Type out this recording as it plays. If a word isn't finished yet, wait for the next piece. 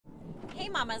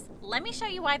mamas, let me show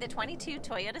you why the 22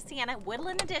 Toyota Sienna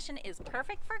Woodland Edition is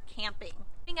perfect for camping.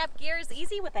 Putting up gear is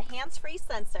easy with a hands-free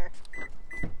sensor.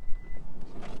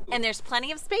 And there's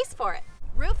plenty of space for it.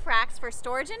 Roof racks for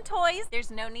storage and toys.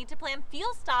 There's no need to plan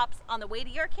fuel stops on the way to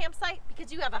your campsite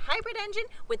because you have a hybrid engine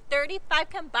with 35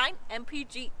 combined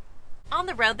MPG. On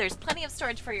the road, there's plenty of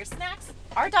storage for your snacks.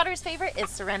 Our daughter's favorite is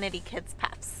Serenity Kids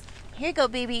Puffs. Here you go,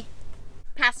 baby.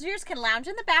 Passengers can lounge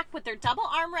in the back with their double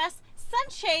armrests,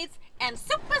 sunshades, and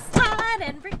super slide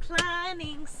and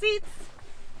reclining seats.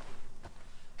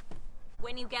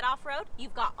 When you get off-road,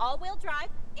 you've got all-wheel drive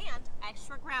and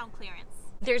extra ground clearance.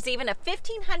 There's even a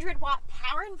 1500-watt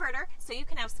power inverter so you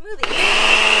can have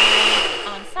smoothies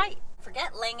on site.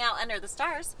 Forget laying out under the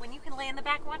stars when you can lay in the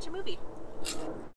back and watch a movie.